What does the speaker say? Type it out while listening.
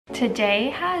Today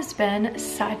has been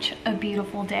such a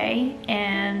beautiful day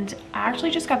and I actually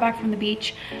just got back from the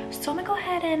beach, so I'm gonna go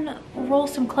ahead and roll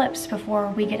some clips before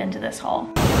we get into this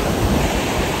haul.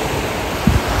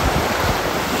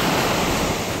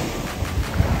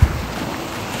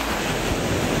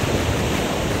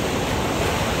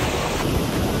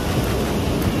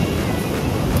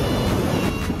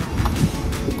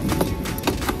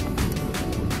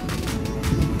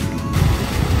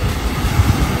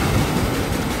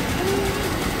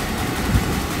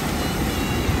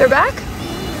 They're back?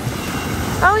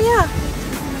 Oh yeah.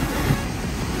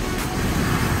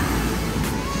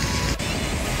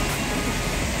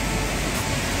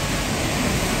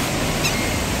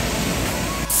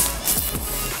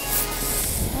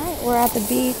 Alright, we're at the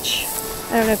beach.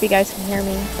 I don't know if you guys can hear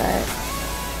me,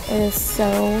 but it is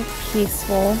so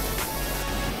peaceful.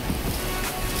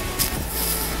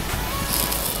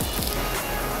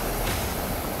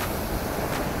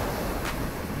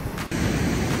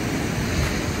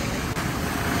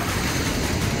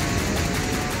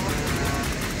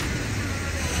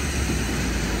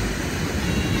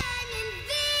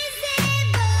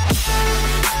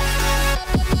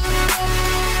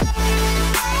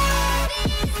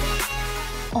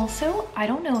 Also, I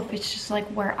don't know if it's just like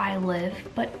where I live,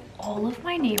 but all of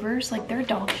my neighbors, like their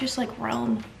dogs just like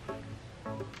roam.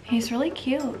 He's really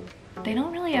cute. They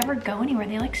don't really ever go anywhere.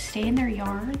 They like stay in their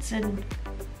yards and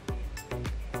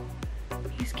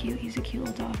he's cute. He's a cute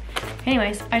little dog.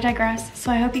 Anyways, I digress.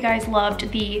 So I hope you guys loved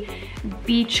the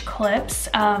beach clips.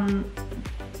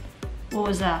 What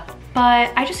was that?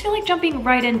 But I just feel like jumping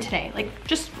right in today, like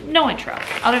just no intro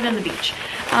other than the beach.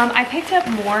 I picked up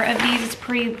more of these. It's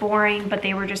pretty boring, but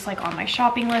they were just like on my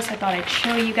shopping list. I thought I'd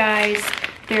show you guys.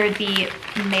 They're the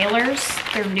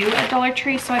mailers. They're new at Dollar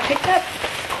Tree, so I picked up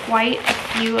quite a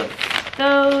few of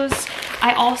those.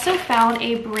 I also found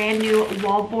a brand new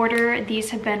wall border. These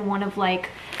have been one of like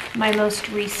my most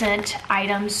recent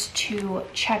items to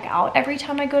check out every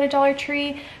time I go to Dollar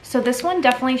Tree. So this one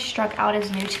definitely struck out as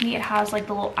new to me. It has like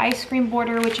the little ice cream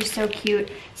border, which is so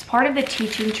cute. It's part of the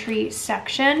teaching tree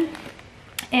section.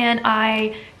 And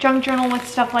I junk journal with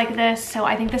stuff like this, so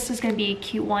I think this is gonna be a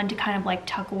cute one to kind of like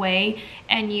tuck away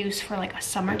and use for like a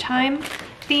summertime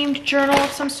themed journal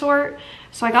of some sort.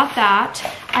 So I got that.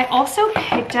 I also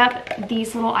picked up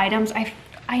these little items.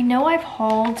 I know I've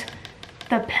hauled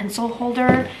the pencil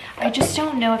holder. I just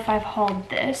don't know if I've hauled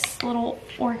this little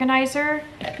organizer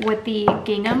with the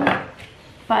gingham,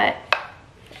 and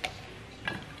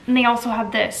they also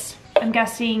have this. I'm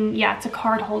guessing, yeah, it's a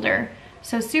card holder.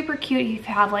 So super cute if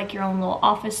you have like your own little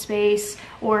office space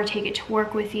or take it to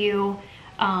work with you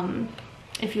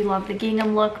if you love the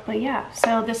gingham look. But yeah,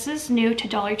 so this is new to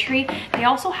Dollar Tree. They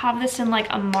also have this in like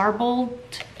a marbled,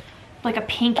 like a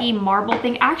pinky marble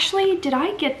thing. Actually, did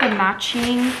I get the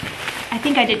matching? I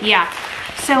think I did, yeah.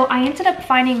 So I ended up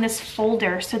finding this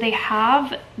folder. So they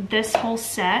have this whole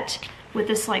set with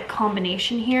this like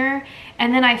combination here.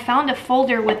 And then I found a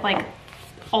folder with like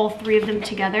all three of them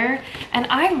together, and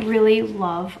I really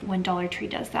love when Dollar Tree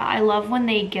does that. I love when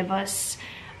they give us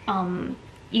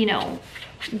you know,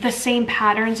 the same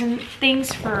patterns and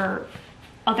things for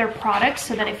other products,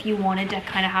 so that if you wanted to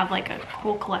kind of have like a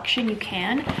whole collection, you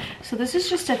can. So this is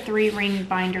just a 3-ring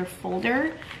binder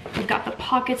folder. We've got the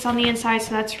pockets on the inside,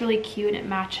 so that's really cute. It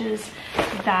matches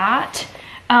that.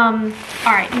 All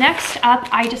right, next up,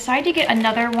 I decided to get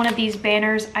another one of these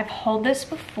banners. I've hauled this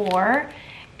before,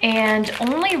 and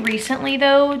only recently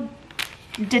though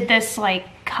did this like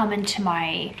come into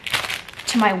my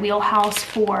wheelhouse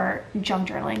for junk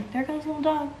journaling. There goes a little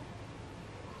dog.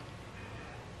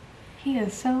 He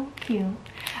is so cute.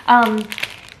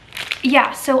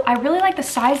 Yeah, so I really like the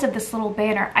size of this little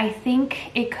banner. I think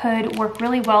it could work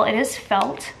really well. It is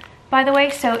felt, by the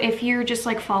way, so if you're just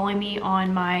like following me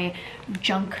on my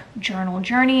junk journal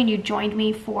journey and you joined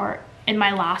me in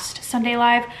my last Sunday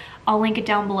live, I'll link it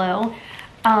down below.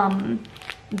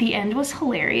 The end was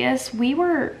hilarious. We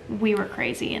were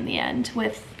crazy in the end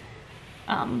with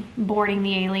boarding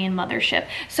the alien mothership.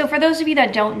 So for those of you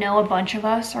that don't know, a bunch of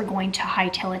us are going to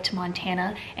hightail it to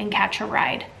Montana and catch a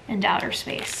ride into outer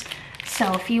space.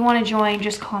 So if you want to join,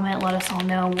 just comment, let us all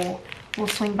know. We'll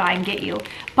swing by and get you.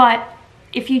 But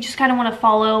if you just kind of want to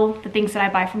follow the things that I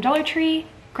buy from Dollar Tree,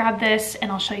 grab this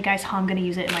and I'll show you guys how I'm going to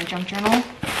use it in my junk journal.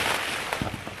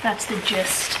 That's the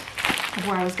gist of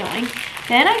where I was going.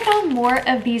 Then I found more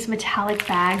of these metallic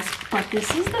bags, but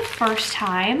this is the first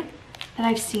time that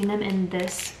I've seen them in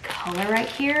this color right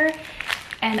here.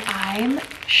 and I'm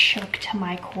shook to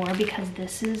my core because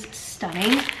this is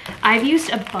stunning. I've used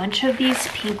a bunch of these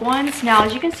pink ones. Now,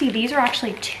 as you can see, these are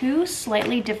actually two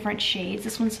slightly different shades.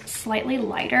 This one's slightly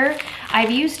lighter.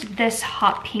 I've used this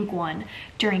hot pink one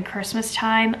during Christmas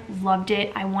time, loved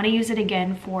it. I want to use it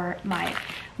again for my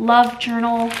love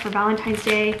journal for Valentine's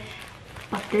Day.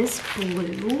 But this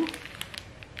blue,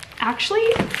 actually,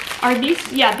 are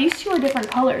these, yeah, these two are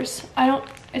different colors.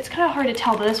 It's kind of hard to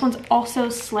tell, but this one's also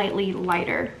slightly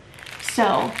lighter.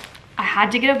 So I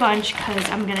had to get a bunch because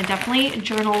I'm gonna definitely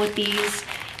journal with these,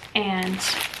 and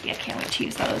yeah, I can't wait to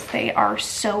use those. They are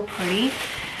so pretty.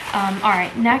 All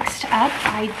right, next up,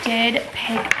 I did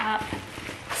pick up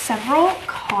several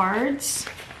cards.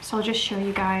 So I'll just show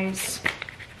you guys.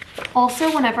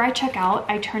 Also, whenever I check out,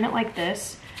 I turn it like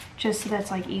this, just so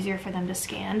that's like easier for them to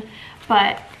scan.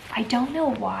 But I don't know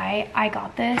why I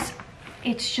got this.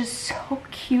 It's just so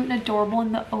cute and adorable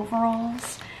in the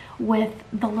overalls with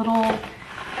the little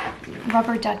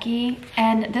rubber ducky.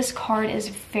 And this card is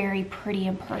very pretty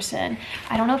in person.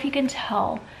 I don't know if you can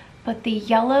tell, but the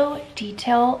yellow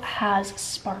detail has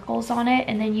sparkles on it.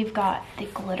 And then you've got the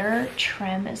glitter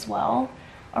trim as well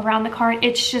around the card.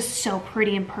 It's just so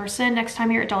pretty in person. Next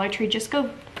time you're at Dollar Tree, just go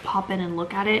pop in and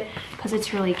look at it because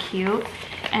it's really cute.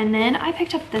 And then I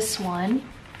picked up this one.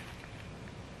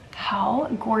 How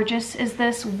gorgeous is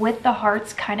this with the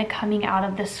hearts kind of coming out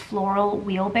of this floral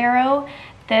wheelbarrow?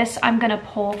 This I'm gonna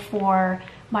pull for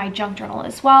my junk journal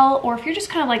as well, or if you're just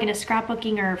kind of like into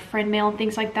scrapbooking or friend mail and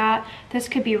things like that, this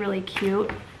could be really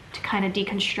cute to kind of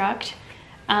deconstruct.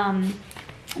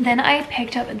 Then I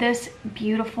picked up this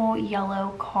beautiful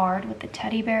yellow card with the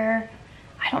teddy bear.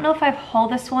 I don't know if I've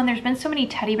hauled this one. There's been so many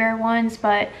teddy bear ones,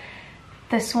 but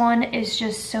this one is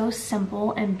just so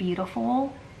simple and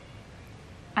beautiful.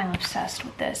 I'm obsessed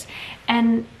with this.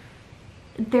 And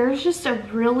there's just a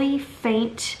really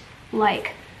faint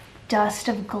like dust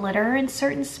of glitter in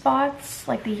certain spots,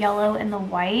 like the yellow and the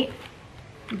white.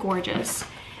 Gorgeous.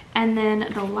 And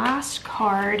then the last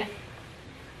card,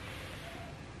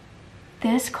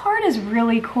 this card is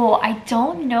really cool. I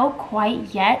don't know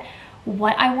quite yet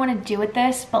what I want to do with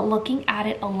this, but looking at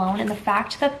it alone and the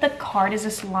fact that the card is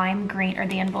this lime green, or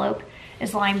the envelope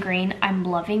is lime green, I'm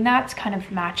loving that. It's kind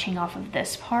of matching off of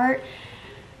this part.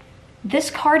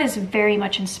 This card is very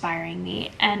much inspiring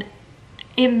me, and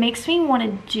it makes me want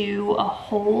to do a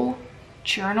whole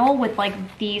journal with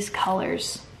like these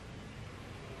colors.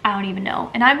 I don't even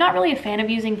know. And I'm not really a fan of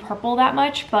using purple that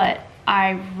much, but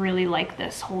I really like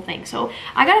this whole thing. So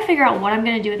I gotta figure out what I'm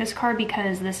gonna do with this card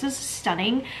because this is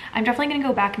stunning. I'm definitely gonna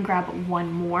go back and grab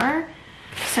one more.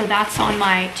 So that's on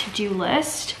my to-do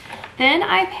list. Then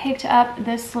I picked up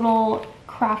this little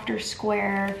crafter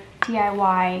square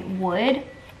DIY wood.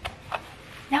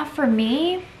 Now for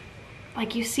me,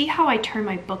 like you see how I turn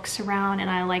my books around and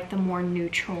I like the more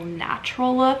neutral,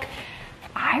 natural look.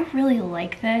 I really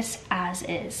like this as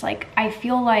is. Like I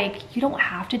feel like you don't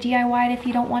have to DIY it if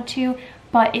you don't want to,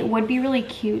 but it would be really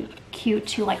cute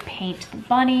to like paint the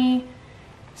bunny,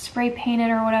 spray paint it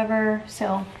or whatever.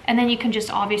 So, and then you can just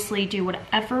obviously do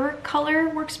whatever color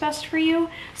works best for you.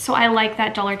 So I like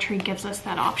that Dollar Tree gives us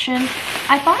that option.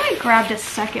 I thought I grabbed a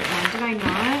second one. Did I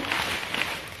not?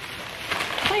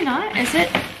 Did I not? Is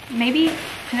it, maybe,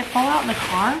 did it fall out in the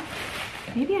car?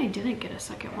 Maybe I didn't get a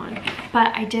second one,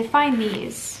 but I did find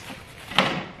these.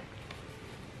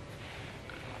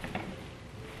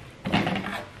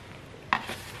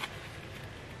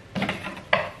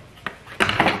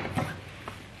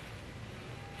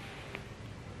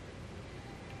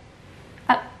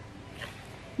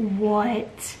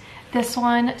 What? This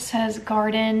one says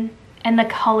garden, and the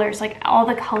colors, like all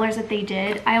the colors that they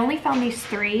did. I only found these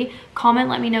 3. Comment,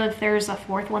 let me know if there's a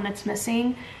 4th one that's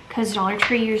missing, because Dollar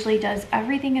Tree usually does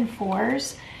everything in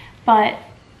 4s, but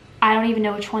I don't even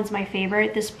know which one's my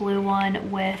favorite. This blue one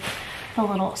with the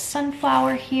little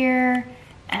sunflower here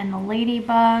and the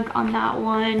ladybug on that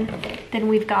one. Then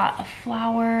we've got a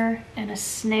flower and a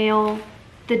snail.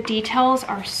 The details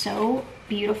are so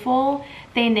beautiful.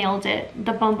 They nailed it.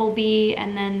 The bumblebee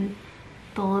and then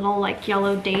the little like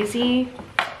yellow daisy.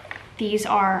 These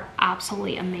are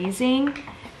absolutely amazing.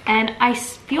 And I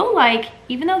feel like,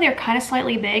 even though they're kind of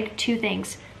slightly big, 2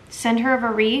 things: center of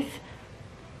a wreath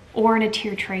or in a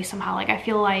tier tray somehow. Like I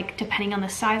feel like depending on the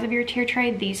size of your tier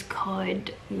tray, these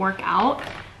could work out.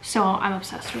 So I'm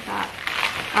obsessed with that.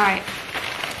 All right,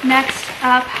 next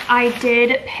up, I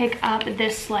did pick up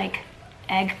this like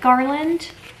egg garland.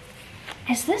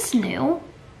 Is this new?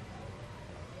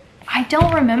 I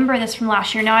don't remember this from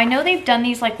last year. Now I know they've done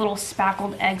these like little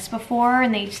spackled eggs before,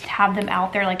 and they just have them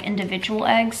out there like individual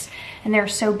eggs, and they're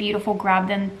so beautiful. Grab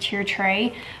them to your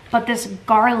tray. But this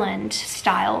garland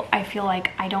style, I feel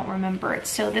like I don't remember it.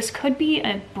 So this could be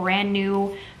a brand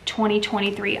new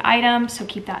 2023 item, so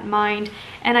keep that in mind.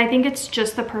 And I think it's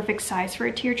just the perfect size for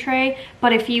a tier tray.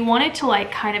 But if you wanted to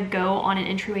like kind of go on an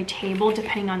entryway table,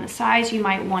 depending on the size, you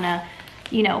might want to,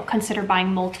 you know, consider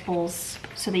buying multiples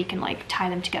so that you can like tie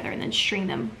them together and then string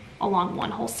them along one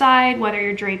whole side, whether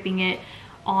you're draping it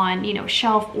on, you know,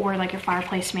 shelf or like your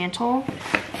fireplace mantle.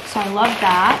 So I love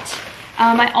that.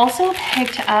 I also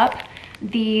picked up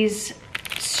these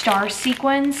star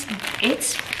sequins.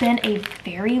 It's been a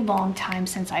very long time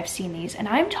since I've seen these, and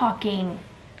I'm talking,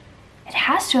 it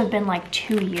has to have been like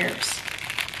 2 years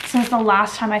since the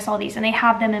last time I saw these, and they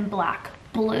have them in black,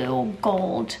 blue,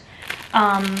 gold.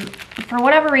 For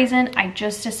whatever reason, I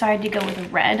just decided to go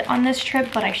with red on this trip,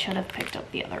 but I should have picked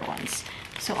up the other ones,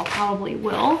 so I'll probably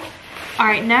will. All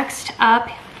right, next up,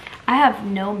 I have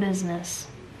no business,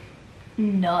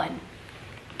 none,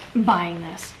 buying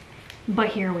this, but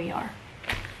here we are.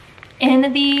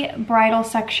 In the bridal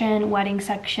section, wedding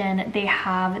section, they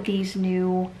have these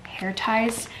new hair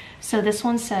ties. So this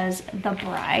one says the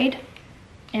bride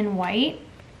in white,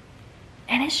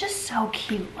 and it's just so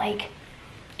cute. Like,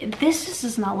 this just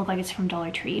does not look like it's from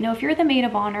Dollar Tree. You know, if you're the maid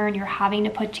of honor and you're having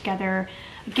to put together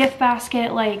a gift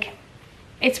basket, like,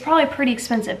 it's probably pretty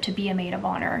expensive to be a maid of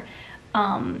honor.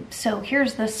 So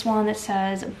here's this one that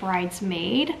says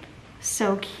bridesmaid.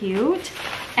 So cute.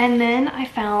 And then I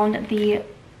found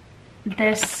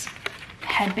this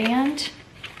headband,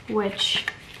 which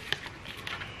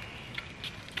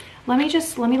let me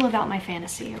live out my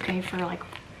fantasy, okay, for like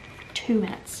 2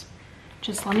 minutes.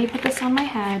 Just let me put this on my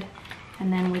head,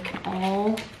 and then we can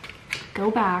all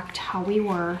go back to how we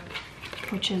were,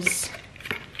 which is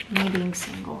me being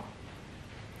single,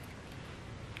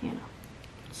 you know.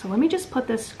 So let me just put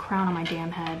this crown on my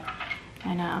damn head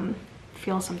and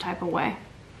feel some type of way.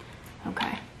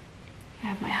 Okay, I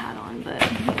have my hat on, but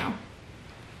you know,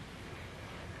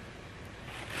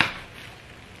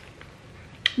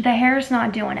 the hair's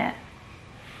not doing it.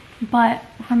 But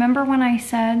remember when I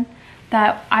said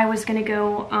that I was gonna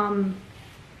go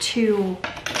to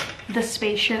the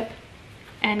spaceship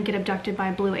and get abducted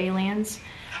by blue aliens?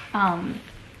 I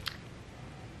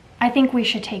think we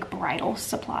should take bridal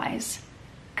supplies,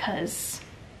 because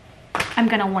I'm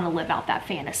gonna want to live out that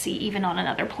fantasy even on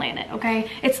another planet, okay?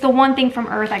 It's the one thing from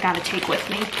Earth I gotta take with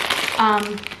me.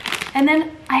 And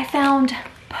then I found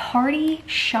party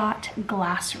shot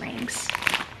glass rings.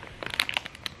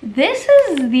 This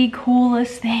is the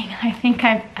coolest thing I think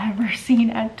I've ever seen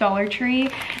at Dollar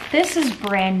Tree. This is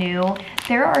brand new.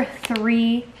 There are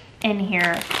 3 in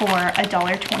here for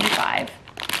 $1.25.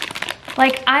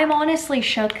 Like, I'm honestly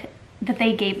shook that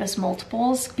they gave us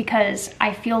multiples, because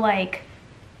I feel like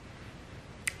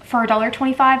for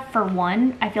 $1.25 for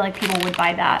one, I feel like people would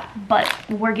buy that, but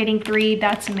we're getting 3.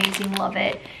 That's amazing, love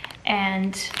it.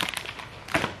 And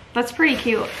that's pretty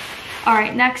cute. All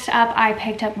right, next up, I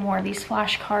picked up more of these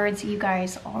flashcards. You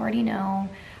guys already know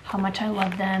how much I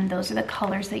love them. Those are the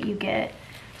colors that you get.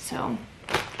 So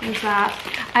there's that.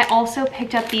 I also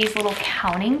picked up these little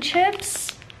counting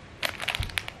chips.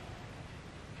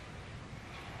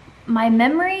 My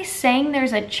memory's saying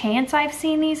there's a chance I've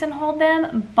seen these and hold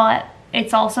them, but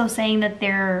it's also saying that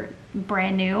they're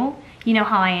brand new. You know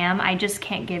how I am. I just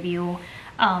can't give you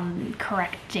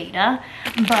correct data,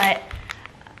 but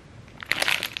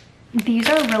these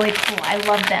are really cool. I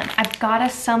love them. I've got to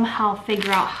somehow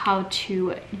figure out how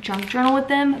to junk journal with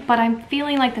them, but I'm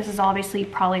feeling like this is obviously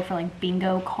probably for like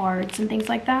bingo cards and things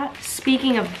like that.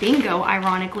 Speaking of bingo,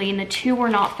 ironically, and the 2 were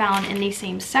not found in the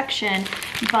same section,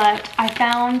 but I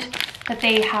found that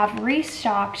they have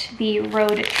restocked the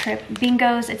road trip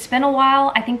bingos. It's been a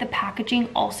while. I think the packaging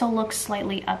also looks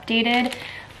slightly updated,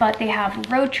 but they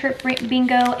have road trip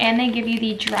bingo, and they give you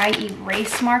the dry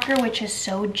erase marker, which is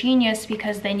so genius,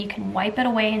 because then you can wipe it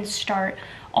away and start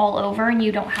all over, and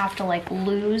you don't have to like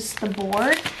lose the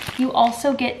board. You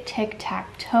also get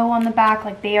tic-tac-toe on the back.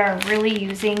 Like, they are really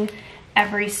using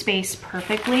every space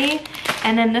perfectly.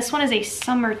 And then this one is a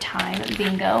summertime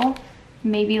bingo.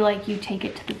 Maybe like you take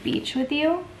it to the beach with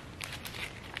you.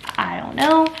 I don't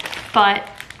know, but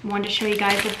wanted to show you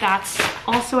guys that that's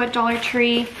also at Dollar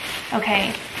Tree.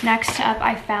 Okay, next up,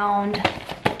 I found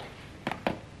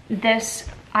this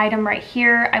item right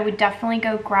here. I would definitely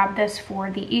go grab this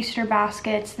for the Easter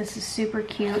baskets. This is super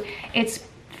cute. It's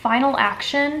Final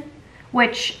Action,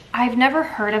 which I've never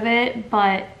heard of it,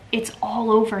 but it's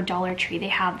all over Dollar Tree. They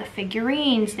have the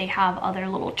figurines, they have other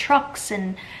little trucks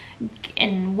and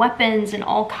and weapons and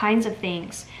all kinds of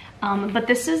things. But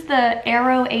this is the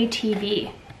Arrow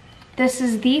ATV. This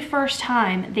is the first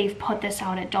time they've put this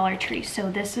out at Dollar Tree, so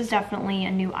this is definitely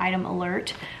a new item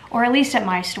alert, or at least at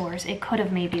my stores. It could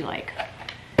have maybe like,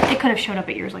 it could have showed up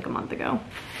at yours like a month ago.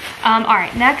 All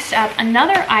right, next up,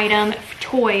 another item,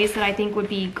 toys that I think would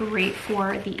be great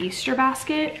for the Easter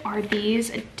basket are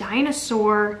these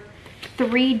dinosaur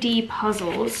 3D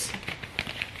puzzles.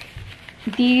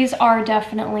 These are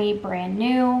definitely brand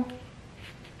new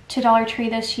to Dollar Tree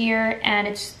this year, and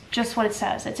it's just what it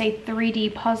says. It's a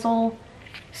 3D puzzle,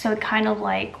 so it kind of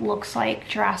like looks like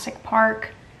Jurassic Park,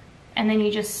 and then you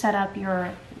just set up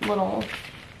your little,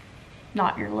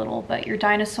 not your little, but your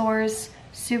dinosaurs.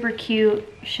 Super cute,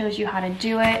 shows you how to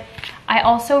do it. I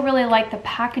also really like the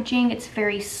packaging. It's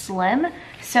very slim,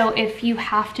 so if you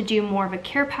have to do more of a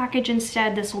care package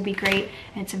instead, this will be great.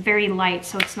 And it's very light,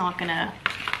 so it's not gonna,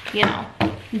 you know,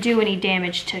 do any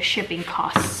damage to shipping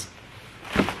costs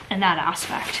in that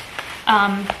aspect.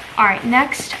 All right,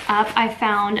 next up, I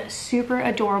found super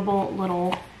adorable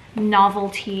little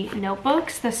novelty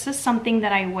notebooks. This is something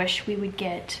that I wish we would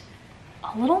get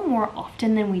a little more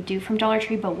often than we do from Dollar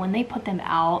Tree, but when they put them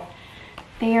out,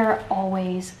 they are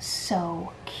always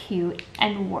so cute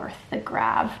and worth the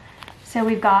grab. So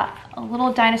we've got a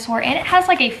little dinosaur, and it has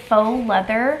like a faux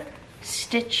leather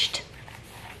stitched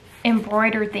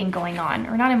embroidered thing going on,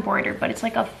 or not embroidered, but it's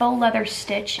like a faux leather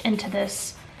stitch into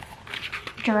this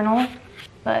journal,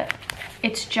 but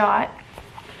it's jot.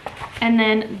 And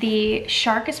then the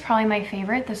shark is probably my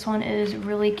favorite. This one is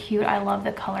really cute. I love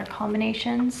the color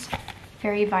combinations,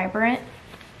 very vibrant.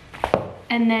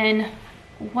 And then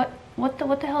what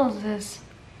the hell is this?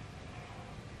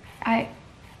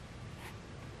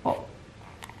 Oh.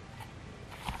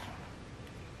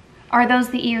 Are those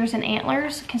the ears and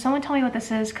antlers? Can someone tell me what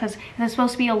this is? Because is this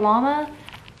supposed to be a llama?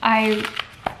 I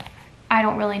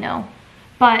don't really know.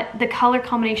 But the color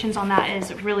combinations on that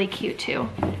is really cute too.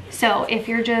 So if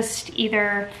you're just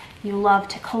either you love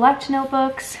to collect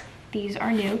notebooks, these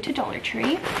are new to Dollar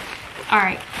Tree. All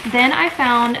right, then I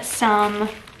found some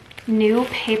new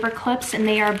paper clips, and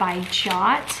they are by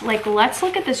Jot. Like, let's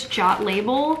look at this Jot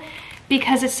label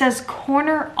because it says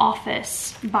Corner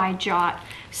Office by Jot.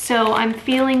 So I'm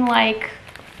feeling like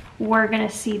we're gonna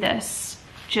see this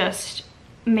just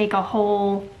make a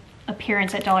whole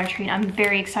appearance at Dollar Tree. I'm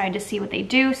very excited to see what they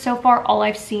do. So far, all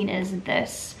I've seen is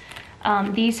this.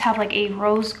 These have like a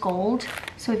rose gold.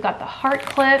 So we've got the heart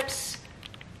clips,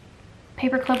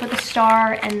 paper clip with a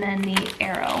star, and then the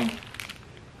arrow.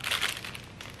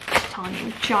 I'm telling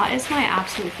you, Jot is my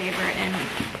absolute favorite, and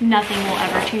nothing will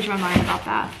ever change my mind about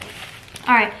that.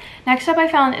 All right, next up I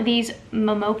found these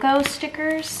Momoko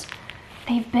stickers.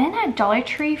 They've been at Dollar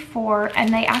Tree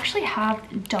and they actually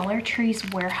have Dollar Tree's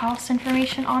warehouse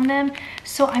information on them.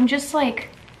 So I'm just like,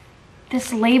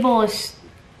 this label is,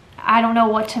 I don't know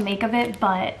what to make of it,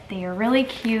 but they are really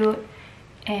cute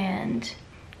and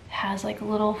has like a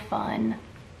little fun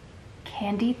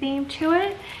candy theme to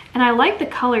it. And I like the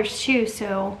colors too.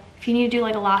 So if you need to do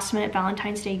like a last minute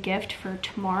Valentine's Day gift for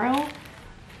tomorrow, you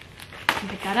can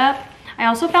pick that up. I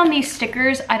also found these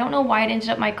stickers. I don't know why it ended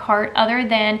up in my cart other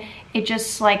than it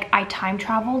just like I time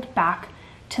traveled back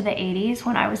to the 80s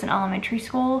when I was in elementary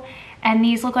school, and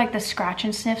these look like the scratch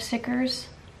and sniff stickers.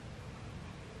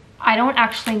 I don't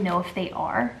actually know if they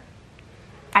are.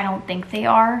 I don't think they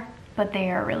are, but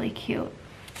they are really cute.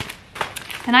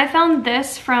 And I found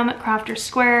this from Crafter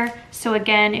Square. So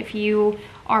again, if you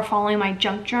are following my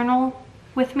junk journal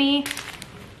with me,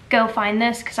 go find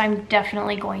this because I'm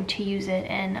definitely going to use it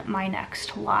in my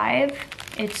next live.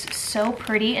 It's so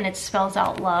pretty and it spells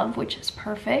out love, which is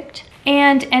perfect.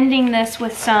 And ending this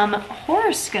with some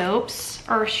horoscopes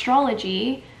or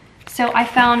astrology. So I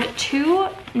found 2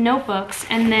 notebooks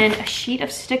and then a sheet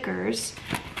of stickers.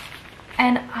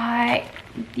 And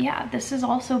yeah, this is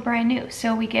also brand new.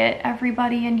 So we get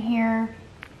everybody in here.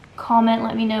 Comment,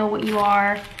 let me know what you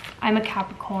are. I'm a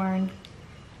Capricorn.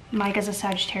 Mike is a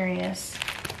Sagittarius.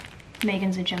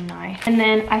 Megan's a Gemini. And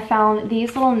then I found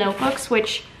these little notebooks,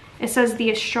 which it says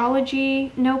the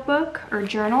astrology notebook or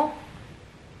journal.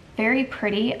 Very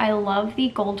pretty. I love the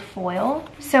gold foil.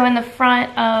 So in the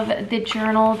front of the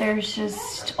journal, there's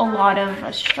just a lot of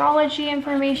astrology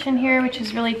information here, which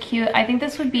is really cute. I think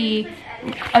this would be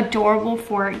adorable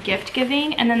for gift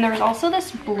giving. And then there's also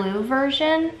this blue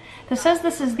version that says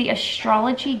this is the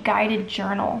astrology guided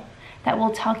journal that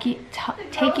will take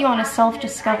you on a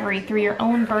self-discovery through your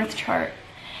own birth chart.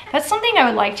 That's something I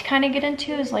would like to kind of get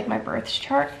into, is like my birth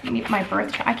chart.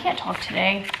 I can't talk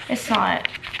today. It's not.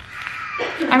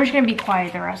 I'm just gonna be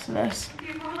quiet the rest of this.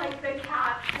 You're more like the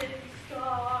cat.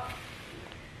 Stop.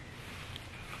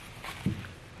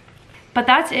 But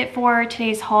that's it for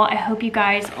today's haul. I hope you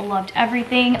guys loved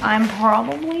everything. I'm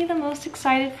probably the most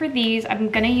excited for these. I'm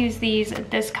gonna use these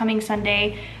this coming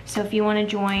Sunday. So if you wanna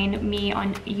join me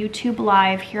on YouTube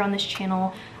Live here on this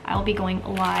channel, I'll be going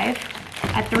live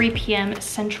at 3 p.m.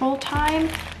 Central Time.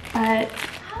 But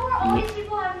how are all these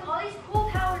people having all these cool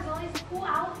powers, all these cool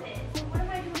outfits? What am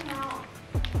I doing wrong?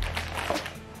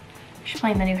 She's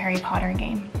playing the new Harry Potter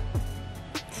game.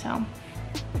 So.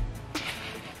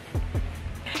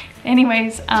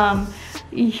 Anyways,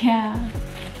 yeah,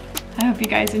 I hope you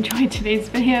guys enjoyed today's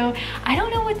video. I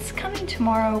don't know what's coming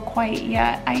tomorrow quite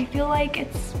yet. I feel like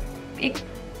I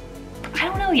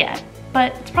don't know yet,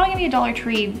 but it's probably gonna be a Dollar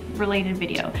Tree related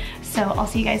video. So I'll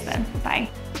see you guys then. Bye.